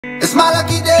It's my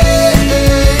lucky day.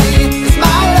 It's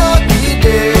my lucky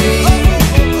day.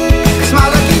 It's my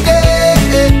lucky day.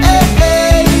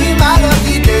 My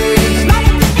lucky day.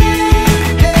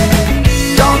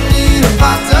 Don't need a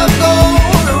pot of gold,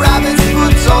 a rabbit's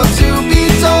foot or to be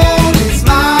told. It's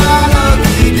my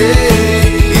lucky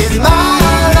day. It's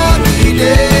my lucky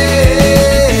day.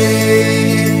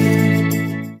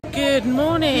 Good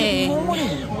morning.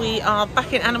 We are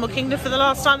back in Animal Kingdom for the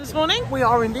last time this morning. We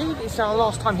are indeed. It's our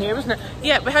last time here, isn't it?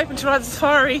 Yeah, we're hoping to ride the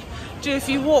safari, do a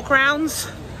few walk rounds.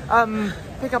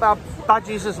 Pick up our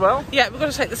badges as well. Yeah, we've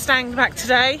got to take the Stang back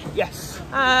today. Yes.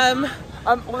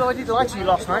 Although I did lie to you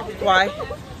last night. Why?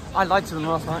 I lied to them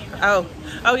last night. Oh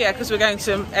yeah, because we're going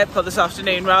to Epcot this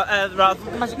afternoon. We're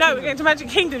going to Magic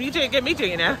Kingdom. You do it, get me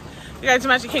doing it now. You're going to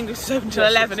Magic Kingdom. It's open till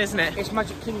 11, isn't it? It's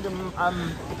Magic Kingdom.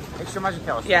 Extra Magic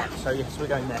House. Yeah. So yes, we're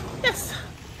going there. Yes.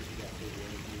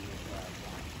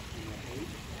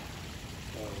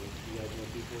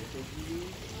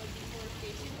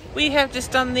 We have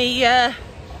just done the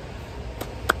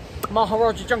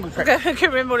Maharaja Jungle Trip. I can't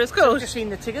remember what it's called. Just seen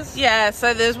the tigers. Yeah,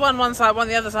 so there's one side, one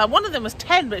the other side. One of them was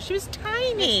 10, but she was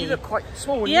tiny. She looked quite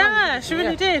small. Yeah, she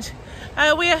really did.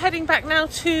 We are heading back now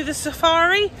to the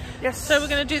safari. Yes. So we're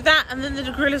going to do that, and then the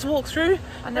gorillas walk through,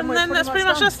 and then that's pretty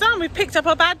much done. us done. We've picked up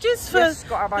our badges for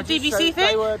got our badges, the DVC so thing.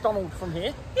 They were Donald from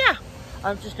here. Yeah.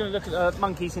 I'm just going to look at the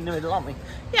monkeys in the middle, aren't we?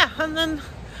 Yeah, and then I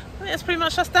think that's pretty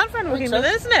much us done for Animal Kingdom,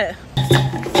 isn't it?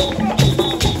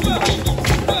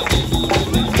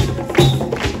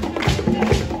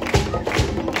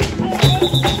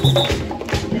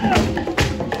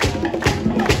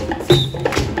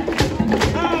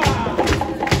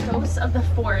 Of the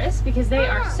forest, because they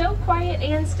are so quiet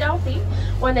and stealthy.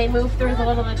 When they move through the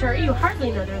little nature, you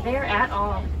hardly know they're there at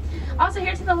all. Also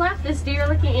here to the left, this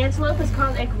deer-looking antelope is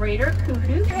called a greater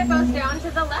kudu. Your hippos down to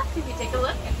the left if you take a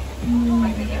look.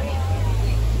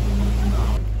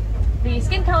 The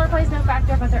skin color plays no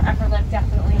factor, but their upper lip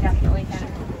definitely can.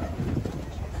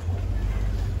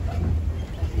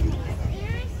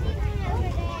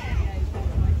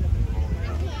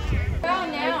 Oh,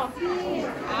 now.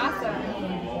 Awesome.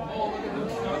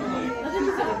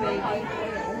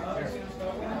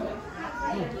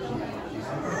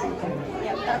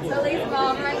 Yep, that's Lily's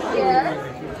mom right here.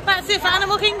 That's it for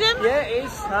Animal Kingdom. Yeah, it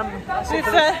is.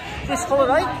 This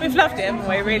holiday. We've loved it, haven't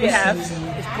we? We really have.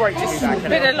 It's great to be back. It's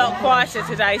been a lot quieter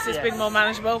today, so it's been more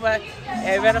manageable. But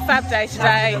yeah, we had a fab day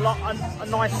today. A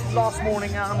nice last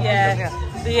morning.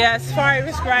 The safari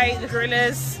was great. The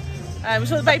gorillas. We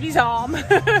saw the baby's arm.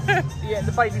 Yeah,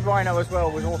 the baby rhino as well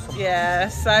was awesome. Yeah,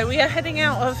 so we are heading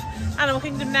out of Animal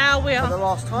Kingdom now. We are for the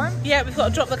last time. Yeah, we've got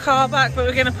to drop the car back, but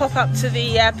we're going to pop up to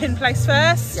the pin place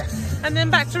first. Yes. And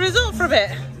then back to resort for a bit.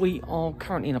 We are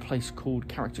currently in a place called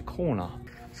Character Corner.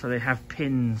 So they have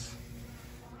pins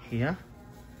here.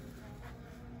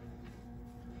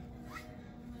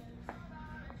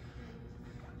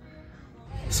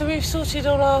 So we've sorted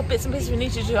all our bits and pieces we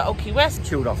need to do at Old Key West.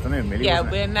 Chilled afternoon, really. Yeah,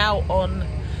 wasn't it? we're now on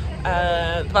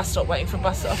the bus stop, waiting for a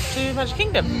bus off to Magic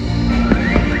Kingdom.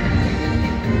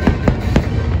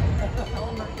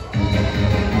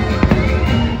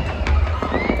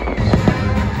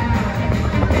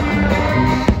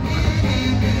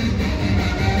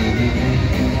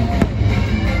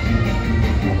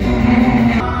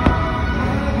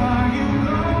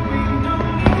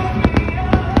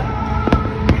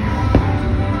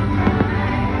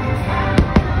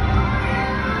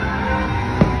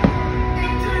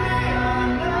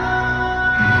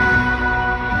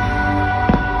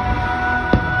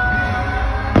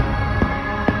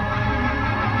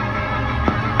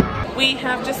 We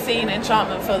have just seen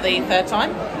Enchantment for the third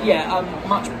time. Yeah,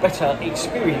 much better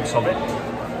experience of it.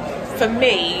 For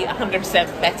me,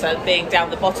 100% better being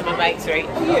down the bottom of Main Street.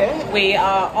 Yeah. We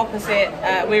are opposite,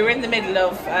 we were in the middle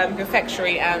of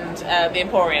Confectionery and the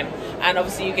Emporium, and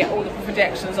obviously you get all the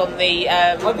projections on the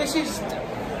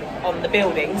on the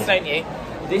buildings, don't you?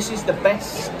 This is the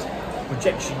best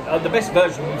projection, the best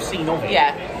version we've seen of it.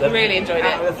 Yeah, really enjoyed it.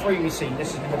 Out of the three we've seen,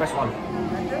 this has been the best one.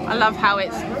 I love how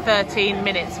it's 13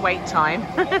 minutes wait time.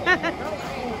 Always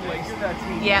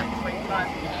 13 yeah. minutes wait time.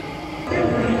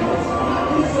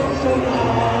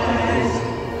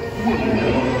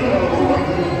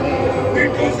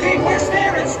 Because they were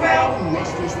staring spell.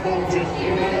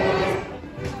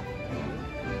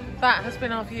 That has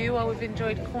been our view while we've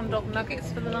enjoyed corn dog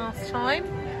nuggets for the last time.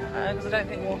 Because I don't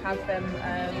think we'll have them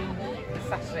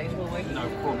Saturdays, will we? No,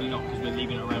 probably not, because we're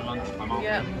leaving around lunchtime, aren't we?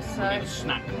 Yeah, We'll get a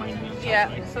snack mainly on Saturday.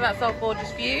 Yeah, so that's our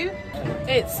gorgeous view.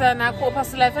 It's now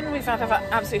 11:15. We've had an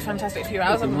absolutely fantastic few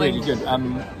hours, haven't we? Really good.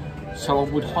 So I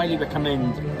would highly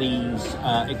recommend these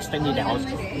extended hours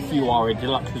if you are a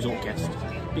deluxe resort guest,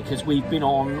 because we've been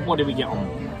on, what did we get on?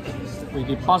 We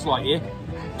did Buzz Lightyear,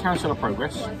 Carousel of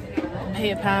Progress,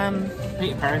 Peter Pan,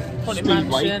 Haunted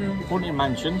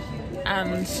Mansion,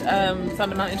 and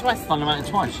Thunder Mountain twice. Thunder Mountain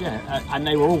twice, yeah, and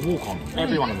they were all walk-on,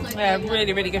 every one of them. Yeah,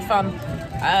 really, really good fun.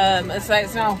 So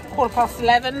it's now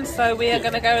 11:15, so we are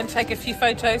going to go and take a few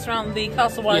photos around the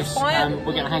castle while it's quiet.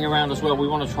 We're going to hang around as well. We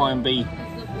want to try and be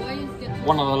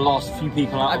one of the last few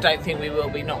people out. I don't think we will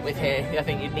be not with here. I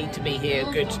think you need to be here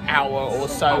a good hour or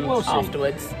so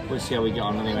afterwards. We'll see how we get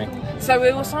on anyway. So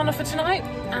we will sign off for tonight,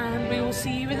 and we will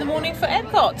see you in the morning for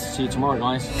Epcot. See you tomorrow,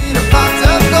 guys. A pot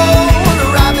of gold,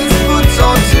 a rabbit's foot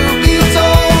or two.